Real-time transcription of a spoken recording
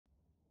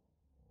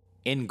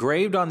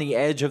Engraved on the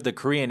edge of the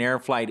Korean Air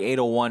Flight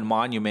 801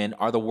 monument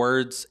are the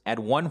words, "At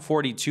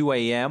 1:42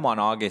 a.m. on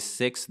August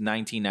 6,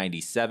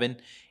 1997,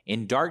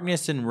 in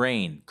darkness and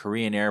rain,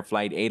 Korean Air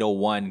Flight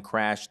 801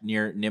 crashed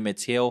near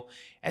Nimitz Hill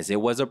as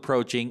it was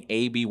approaching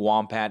AB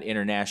Wompat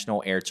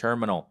International Air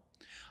Terminal.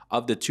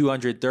 Of the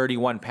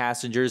 231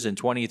 passengers and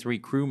 23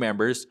 crew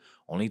members,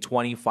 only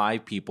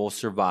 25 people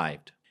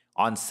survived."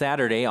 On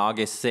Saturday,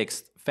 August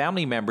 6th,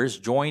 family members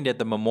joined at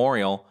the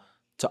memorial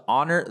to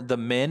honor the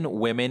men,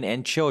 women,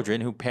 and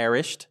children who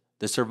perished,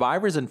 the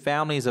survivors and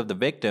families of the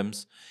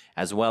victims,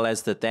 as well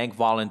as to thank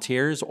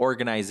volunteers,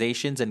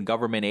 organizations, and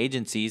government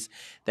agencies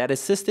that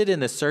assisted in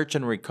the search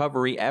and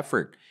recovery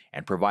effort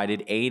and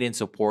provided aid and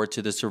support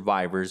to the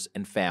survivors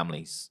and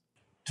families.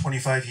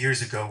 25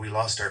 years ago, we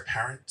lost our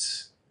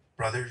parents,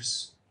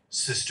 brothers,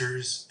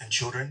 sisters, and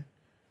children,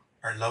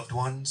 our loved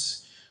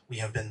ones. We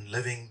have been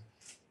living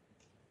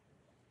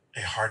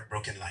a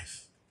heartbroken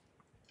life.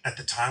 At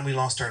the time we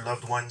lost our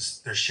loved ones,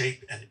 their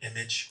shape and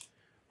image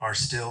are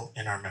still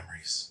in our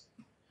memories.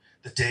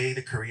 The day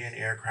the Korean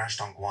Air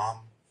crashed on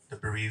Guam, the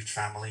bereaved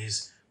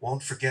families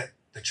won't forget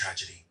the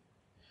tragedy.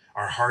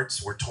 Our hearts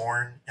were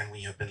torn and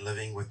we have been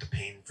living with the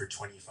pain for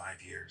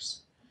 25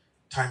 years.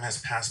 Time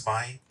has passed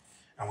by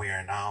and we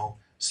are now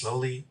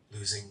slowly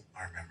losing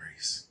our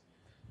memories.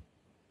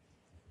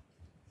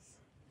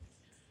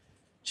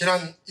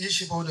 지난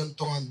 25년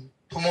동안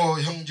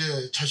부모,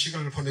 형제,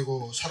 자식을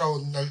보내고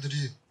살아온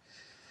날들이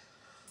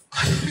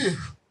가슴이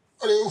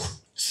어려우고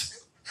있으며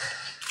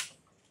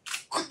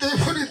그때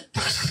버린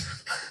당신은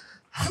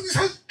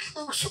항상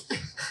기억 속에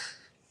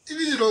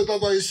이미지로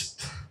남아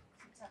있습니다.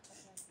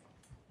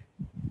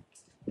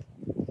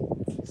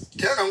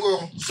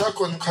 대한항공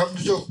사건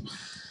감주적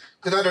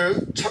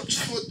그날을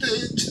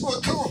참지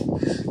못하고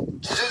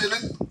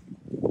찢어지는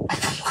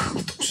아픔과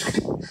고통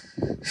속에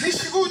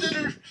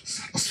 25년을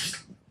살았습니다.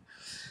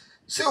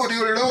 세월이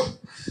흘러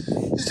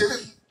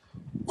이제는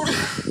우리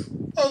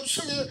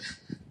마음속에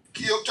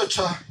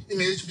기억조차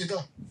희미해집니다.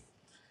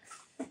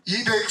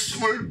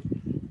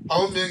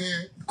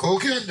 229명의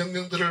고귀한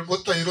영령들을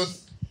못다 이룬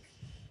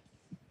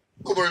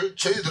꿈을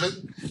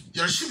저희들은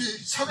열심히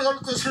살아갈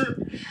것을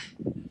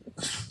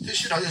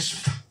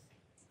대신하겠습니다.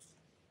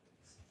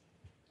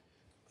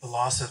 The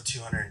loss of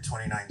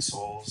 229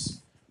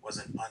 souls was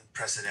an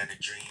unprecedented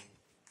dream.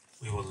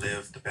 We will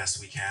live the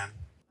best we can.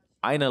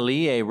 Aina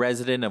Lee, a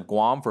resident of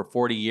Guam for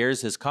 40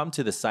 years, has come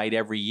to the site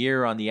every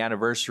year on the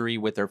anniversary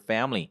with her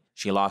family.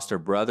 She lost her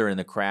brother in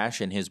the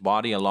crash, and his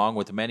body, along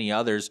with many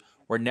others,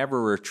 were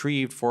never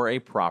retrieved for a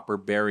proper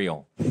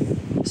burial.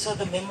 So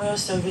the memorial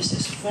service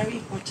is very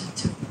important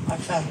to our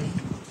family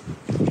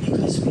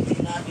because we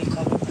did not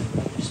recover my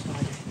brother's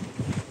body.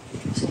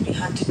 So we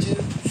had to do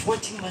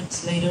 14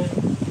 months later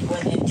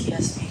when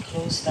NTSB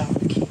closed down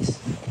the case.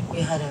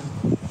 We had a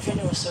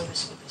funeral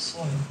service with the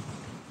soil.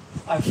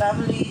 Our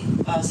family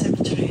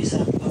cemetery is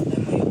a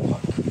memorial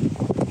park.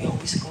 We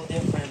always go there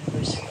for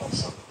anniversary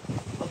also.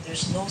 But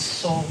there's no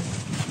soul,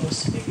 no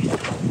spirit.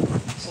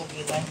 So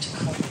we like to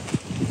come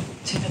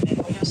to the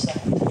memorial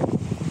site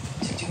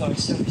to do our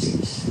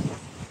services.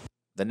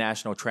 The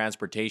National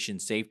Transportation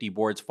Safety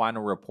Board's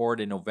final report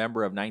in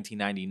November of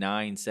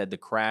 1999 said the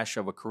crash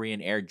of a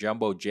Korean Air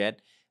jumbo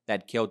jet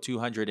that killed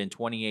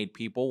 228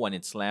 people when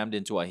it slammed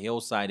into a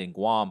hillside in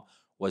Guam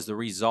was the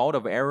result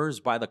of errors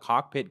by the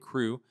cockpit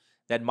crew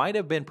that might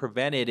have been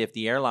prevented if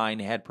the airline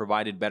had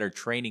provided better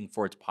training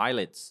for its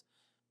pilots.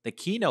 The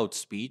keynote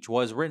speech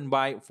was written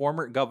by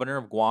former Governor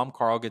of Guam,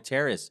 Carl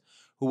Gutierrez,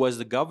 who was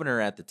the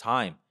governor at the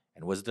time,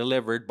 and was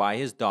delivered by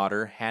his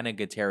daughter, Hannah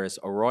Gutierrez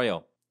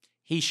Arroyo.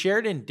 He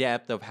shared in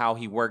depth of how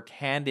he worked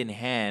hand in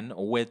hand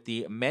with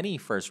the many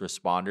first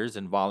responders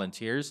and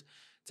volunteers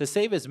to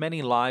save as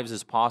many lives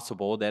as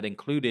possible. That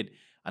included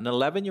an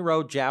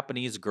 11-year-old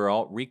Japanese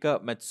girl,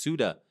 Rika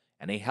Matsuda,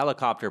 and a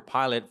helicopter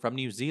pilot from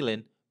New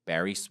Zealand,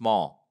 Barry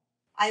Small.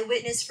 I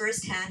witnessed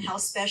firsthand how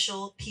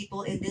special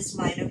people in this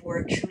line of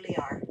work truly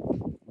are.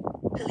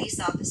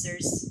 Police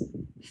officers,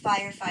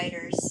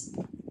 firefighters,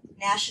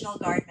 National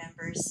Guard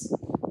members,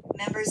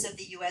 members of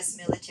the U.S.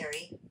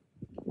 military,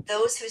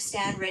 those who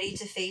stand ready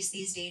to face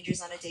these dangers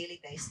on a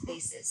daily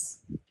basis,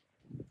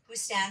 who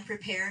stand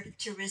prepared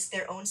to risk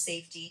their own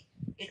safety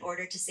in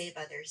order to save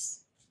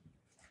others.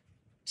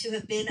 To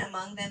have been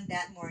among them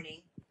that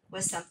morning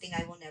was something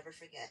I will never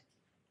forget.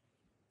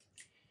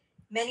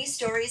 Many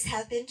stories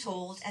have been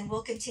told and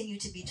will continue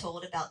to be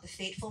told about the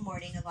fateful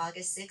morning of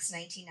August 6,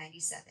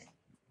 1997.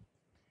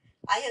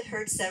 I have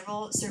heard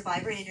several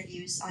survivor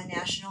interviews on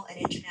national and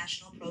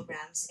international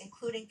programs,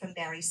 including from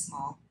Barry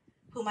Small,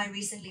 whom I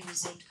recently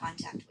resumed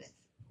contact with.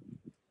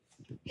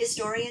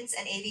 Historians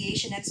and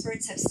aviation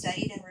experts have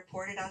studied and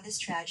reported on this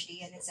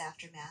tragedy and its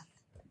aftermath.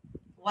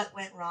 What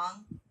went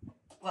wrong,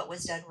 what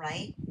was done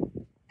right,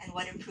 and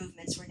what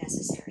improvements were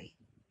necessary.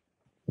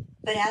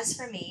 But as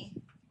for me,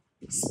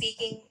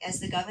 speaking as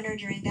the governor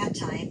during that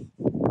time,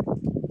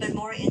 but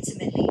more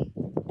intimately,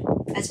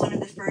 as one of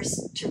the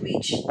first to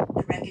reach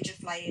the wreckage of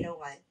Flight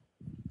 801,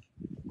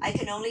 I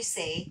can only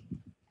say,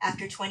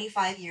 after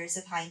 25 years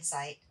of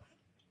hindsight,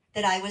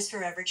 that I was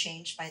forever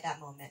changed by that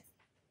moment.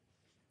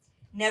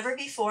 Never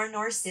before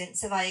nor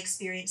since have I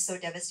experienced so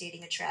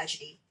devastating a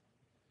tragedy,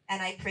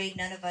 and I pray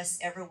none of us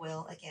ever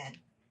will again.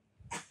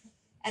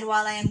 And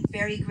while I am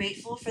very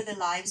grateful for the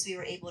lives we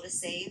were able to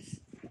save,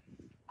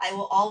 I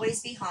will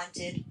always be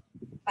haunted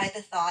by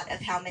the thought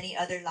of how many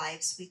other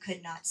lives we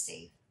could not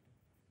save.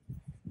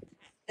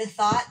 The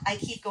thought I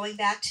keep going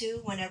back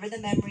to whenever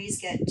the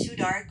memories get too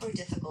dark or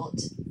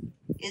difficult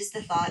is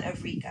the thought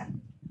of Rika,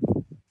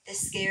 the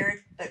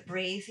scared but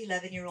brave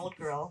 11-year-old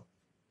girl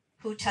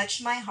who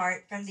touched my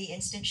heart from the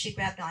instant she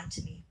grabbed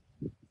onto me.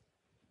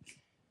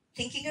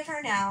 Thinking of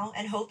her now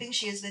and hoping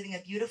she is living a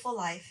beautiful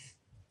life,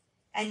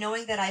 and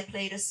knowing that I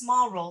played a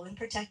small role in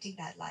protecting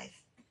that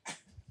life,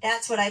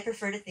 that's what I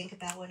prefer to think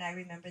about when I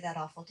remember that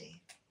awful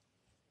day.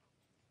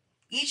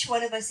 Each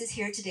one of us is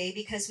here today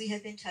because we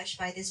have been touched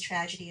by this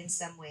tragedy in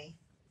some way.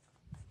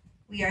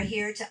 We are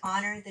here to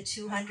honor the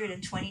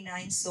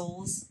 229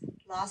 souls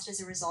lost as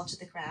a result of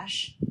the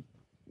crash,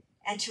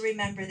 and to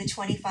remember the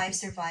 25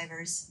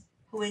 survivors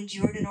who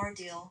endured an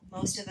ordeal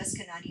most of us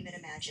cannot even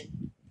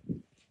imagine.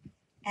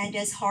 And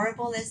as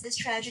horrible as this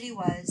tragedy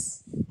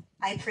was,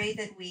 I pray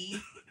that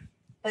we,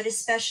 but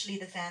especially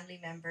the family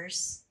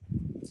members,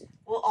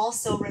 will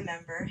also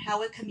remember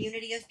how a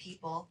community of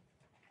people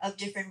of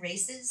different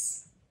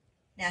races,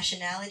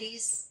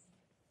 nationalities,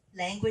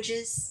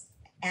 languages,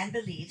 and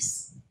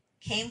beliefs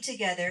came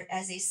together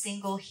as a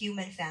single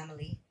human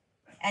family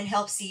and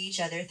helped see each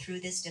other through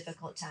this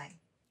difficult time.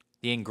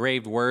 The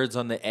engraved words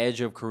on the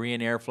edge of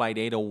Korean Air Flight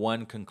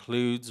 801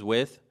 concludes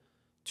with,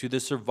 "To the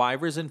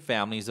survivors and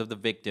families of the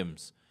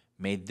victims,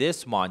 may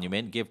this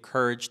monument give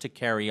courage to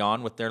carry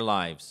on with their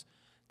lives.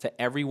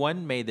 To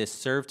everyone, may this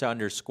serve to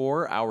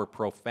underscore our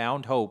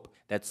profound hope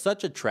that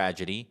such a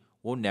tragedy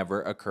will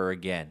never occur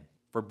again."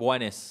 For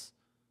Buenos,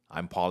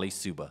 I'm Pauly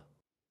Suba.